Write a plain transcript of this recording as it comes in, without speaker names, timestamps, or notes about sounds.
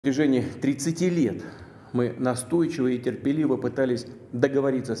В протяжении 30 лет мы настойчиво и терпеливо пытались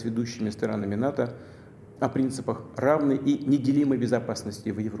договориться с ведущими странами НАТО о принципах равной и неделимой безопасности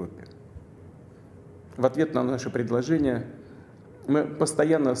в Европе. В ответ на наше предложение мы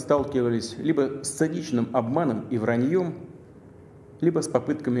постоянно сталкивались либо с циничным обманом и враньем, либо с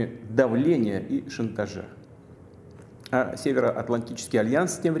попытками давления и шантажа. А Североатлантический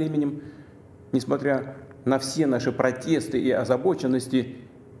альянс тем временем, несмотря на все наши протесты и озабоченности,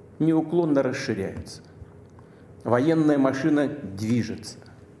 неуклонно расширяется. Военная машина движется.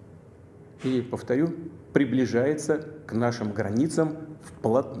 И, повторю, приближается к нашим границам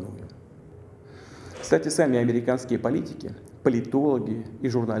вплотную. Кстати, сами американские политики, политологи и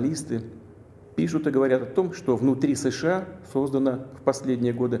журналисты пишут и говорят о том, что внутри США создана в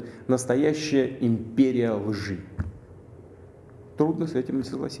последние годы настоящая империя лжи. Трудно с этим не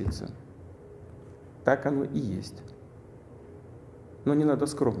согласиться. Так оно и есть. Но не надо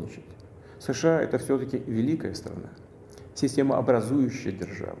скромничать. США – это все-таки великая страна, системообразующая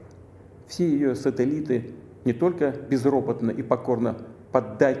держава. Все ее сателлиты не только безропотно и покорно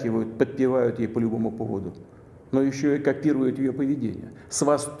поддакивают, подпевают ей по любому поводу, но еще и копируют ее поведение, с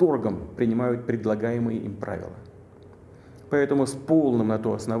восторгом принимают предлагаемые им правила. Поэтому с полным на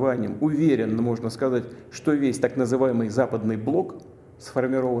то основанием уверенно можно сказать, что весь так называемый Западный блок,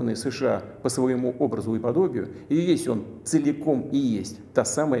 сформированный США по своему образу и подобию, и весь он целиком и есть та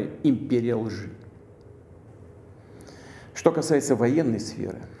самая империя лжи. Что касается военной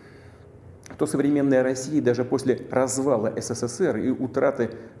сферы, то современная Россия даже после развала СССР и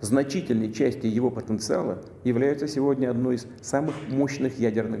утраты значительной части его потенциала является сегодня одной из самых мощных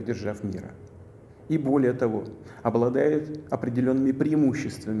ядерных держав мира. И более того, обладает определенными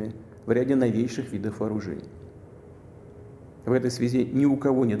преимуществами в ряде новейших видов вооружений. В этой связи ни у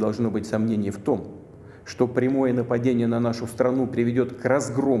кого не должно быть сомнений в том, что прямое нападение на нашу страну приведет к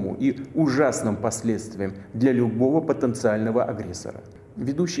разгрому и ужасным последствиям для любого потенциального агрессора.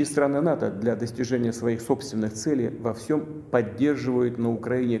 Ведущие страны НАТО для достижения своих собственных целей во всем поддерживают на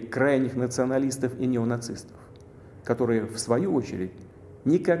Украине крайних националистов и неонацистов, которые, в свою очередь,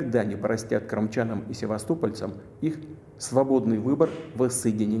 никогда не простят крымчанам и севастопольцам их свободный выбор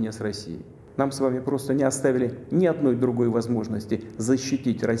воссоединения с Россией. Нам с вами просто не оставили ни одной другой возможности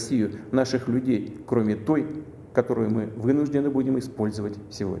защитить Россию, наших людей, кроме той, которую мы вынуждены будем использовать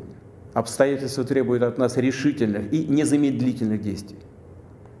сегодня. Обстоятельства требуют от нас решительных и незамедлительных действий.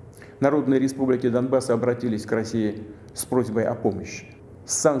 Народные республики Донбасса обратились к России с просьбой о помощи.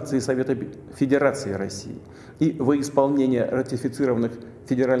 Санкции Совета Федерации России и во исполнение ратифицированных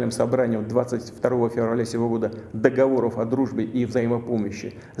Федеральным собранием 22 февраля сего года договоров о дружбе и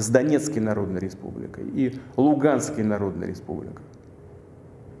взаимопомощи с Донецкой Народной Республикой и Луганской Народной Республикой.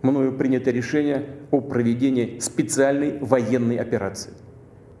 Мною принято решение о проведении специальной военной операции.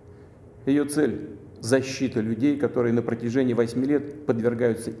 Ее цель – защита людей, которые на протяжении 8 лет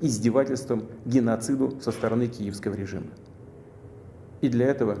подвергаются издевательствам, геноциду со стороны киевского режима. И для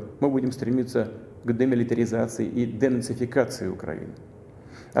этого мы будем стремиться к демилитаризации и денацификации Украины,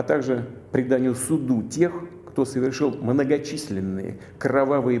 а также преданию суду тех, кто совершил многочисленные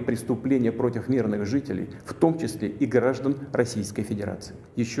кровавые преступления против мирных жителей, в том числе и граждан Российской Федерации.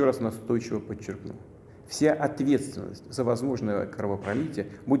 Еще раз настойчиво подчеркну. Вся ответственность за возможное кровопролитие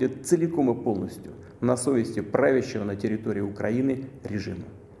будет целиком и полностью на совести правящего на территории Украины режима.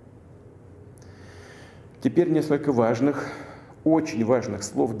 Теперь несколько важных, очень важных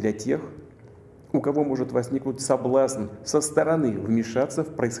слов для тех, у кого может возникнуть соблазн со стороны вмешаться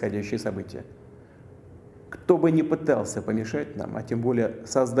в происходящие события. Кто бы ни пытался помешать нам, а тем более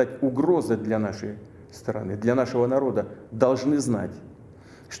создать угрозы для нашей страны, для нашего народа, должны знать,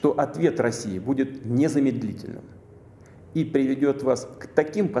 что ответ России будет незамедлительным и приведет вас к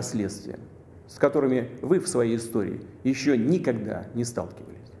таким последствиям, с которыми вы в своей истории еще никогда не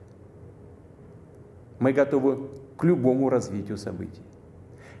сталкивались. Мы готовы к любому развитию событий.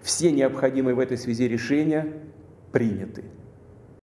 Все необходимые в этой связи решения приняты.